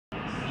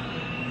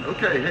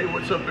Okay, hey,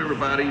 what's up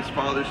everybody? It's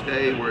Father's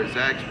Day. We're at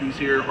Zaxby's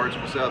here,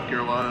 Hartsville, South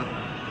Carolina.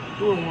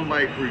 Doing one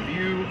bite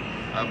review.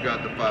 I've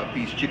got the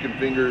 5-piece chicken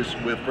fingers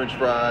with french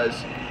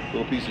fries, a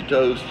little piece of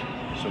toast,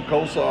 some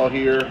coleslaw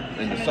here,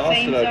 and the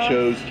sauce that I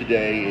chose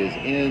today is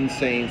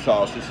insane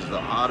sauce. This is the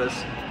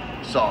hottest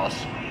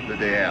sauce that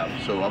they have.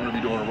 So I'm gonna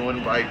be doing a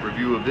one bite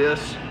review of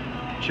this.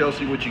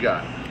 Chelsea, what you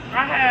got?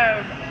 I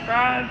have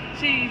fried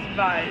cheese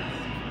bites.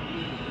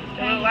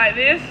 They look like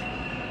this.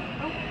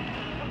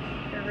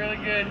 They're really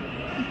good.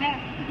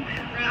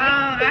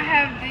 I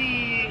have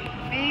the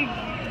big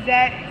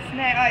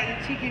snack, like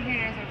the chicken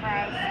tenders and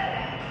fries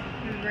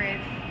with bread.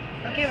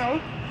 Okay,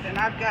 Mom. Then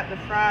I've got the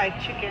fried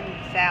chicken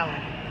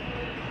salad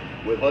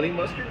With honey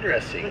mustard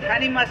dressing. with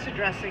honey mustard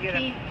dressing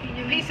and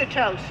a piece of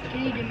toast.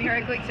 Can you do me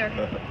right quick, sir?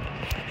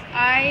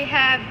 I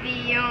have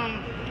the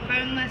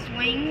boneless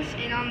wings,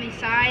 and on the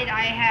side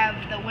I have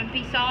the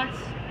wimpy sauce.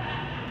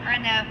 I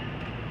know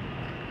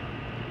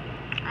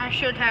I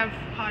should have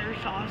hotter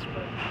sauce,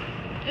 but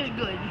it's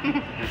good.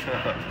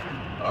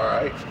 All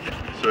right,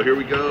 so here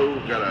we go.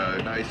 We've got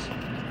a nice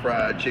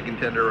fried chicken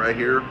tender right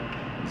here.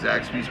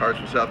 Zaxby's,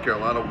 Hartsville, South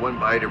Carolina. One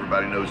bite,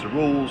 everybody knows the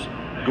rules.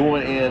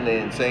 Going in the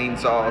insane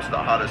sauce, the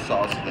hottest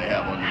sauce that they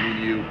have on the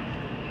menu.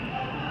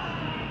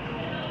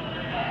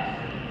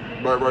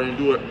 Right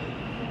into it.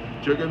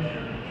 Chicken,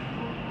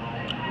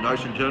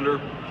 nice and tender.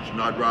 It's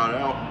not dried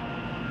out.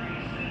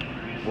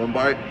 One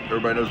bite,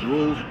 everybody knows the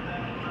rules.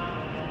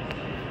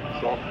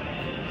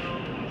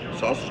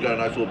 Sauce has got a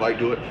nice little bite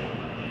to it.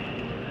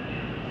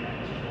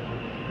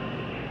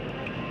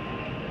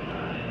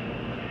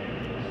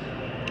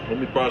 Let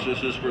me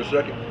process this for a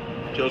second.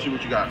 Chelsea,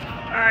 what you got?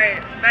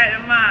 Alright, back to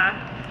my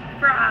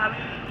fried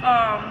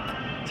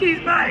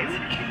cheese bites.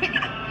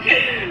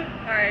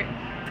 Alright,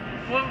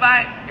 one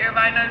bite,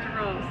 everybody knows the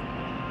rules.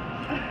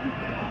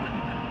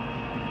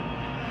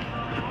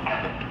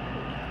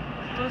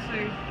 We'll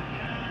see.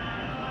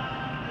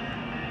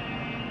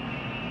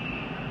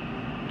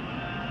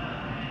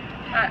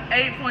 Alright,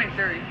 8.3.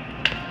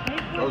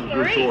 That was a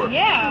good score.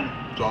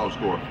 Yeah. Solid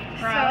score.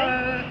 So,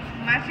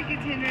 my chicken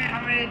tender,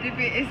 I'm going to dip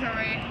it in some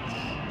ranch.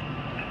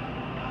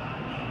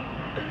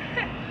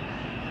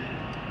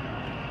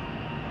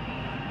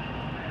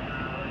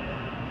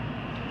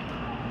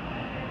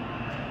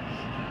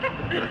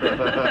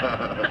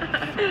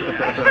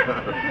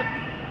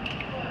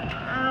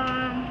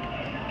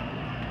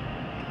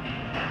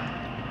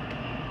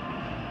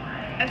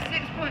 A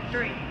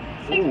 6.3.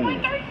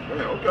 6.3?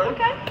 Yeah, okay.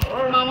 Okay.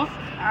 All right. Mama.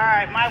 All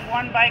right, my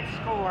one bite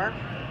score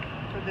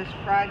for this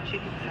fried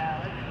chicken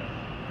salad.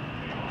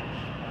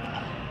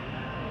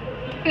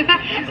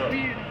 It's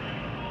weird.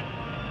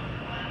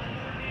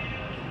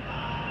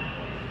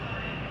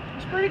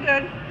 It's pretty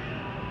good.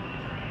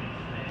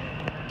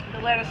 The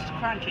lettuce is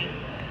crunchy.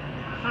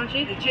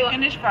 Crunchy? The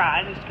chicken is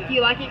fried. It's good. Do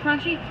you like it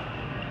crunchy?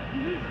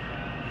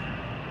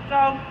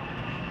 So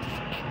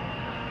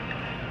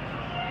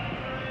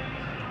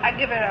I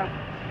give it a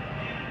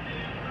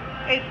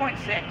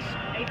 8.6.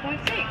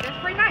 8.6. That's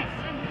pretty nice.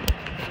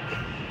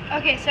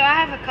 Okay, so I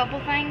have a couple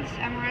things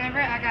I'm running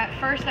over. I got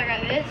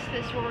this.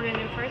 This is what we're gonna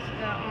do first.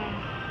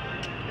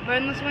 The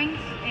boneless wings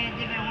and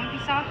different wimpy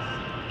sauce.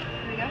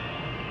 Here we go.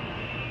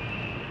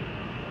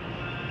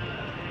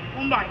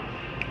 One bite.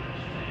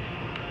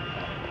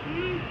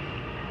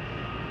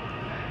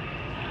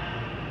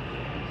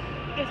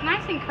 It's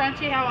nice and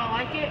crunchy how I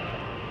like it.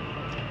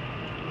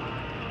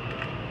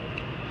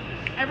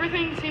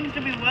 Everything seems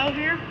to be well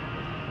here.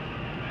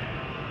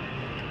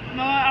 You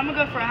know what? I'm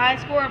gonna go for a high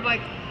score of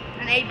like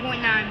an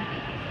 8.9.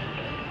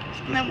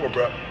 Good score,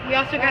 bro. We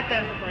also got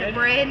the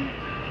bread.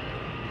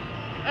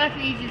 That's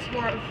an easy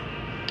score of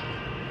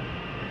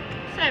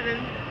 7.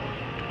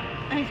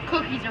 And these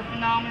cookies are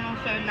phenomenal,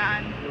 so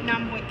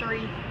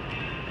 9.3.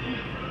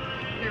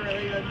 They're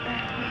really good.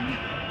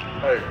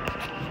 Hey,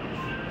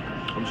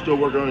 I'm still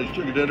working on these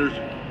chicken tenders.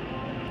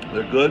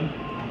 They're good.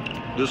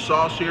 This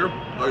sauce here,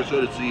 like I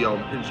said, it's the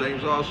insane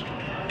sauce.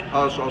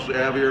 Hottest sauce they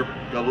have here.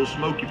 Got a little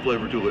smoky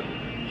flavor to it.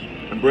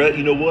 And Brett,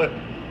 you know what?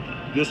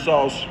 This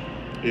sauce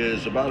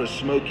is about as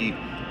smoky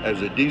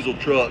as a diesel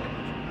truck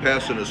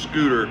passing a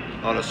scooter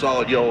on a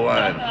solid yellow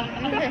line.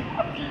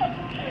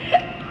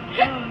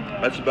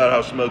 That's about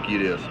how smoky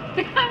it is.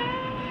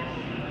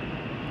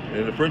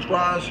 And the french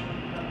fries,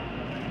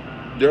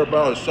 they're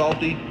about as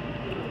salty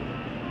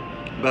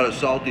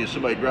as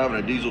somebody driving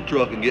a diesel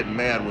truck and getting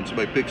mad when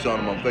somebody picks on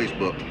them on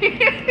Facebook.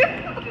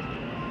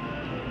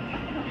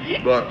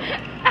 But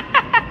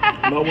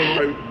my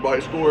one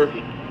bite score,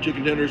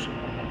 chicken tenders,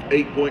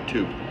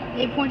 8.2.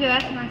 8.2,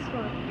 that's a nice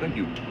score. Thank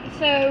you.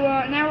 So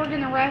now we're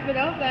gonna wrap it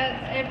up.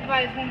 That's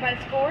everybody's one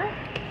bite score.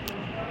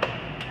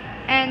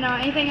 And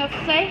anything else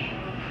to say?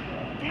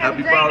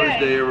 Happy Father's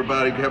Day,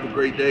 everybody. Have a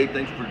great day.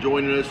 Thanks for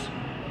joining us.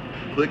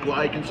 Click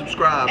like and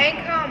subscribe.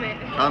 And comment.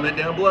 Comment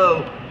down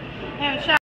below. And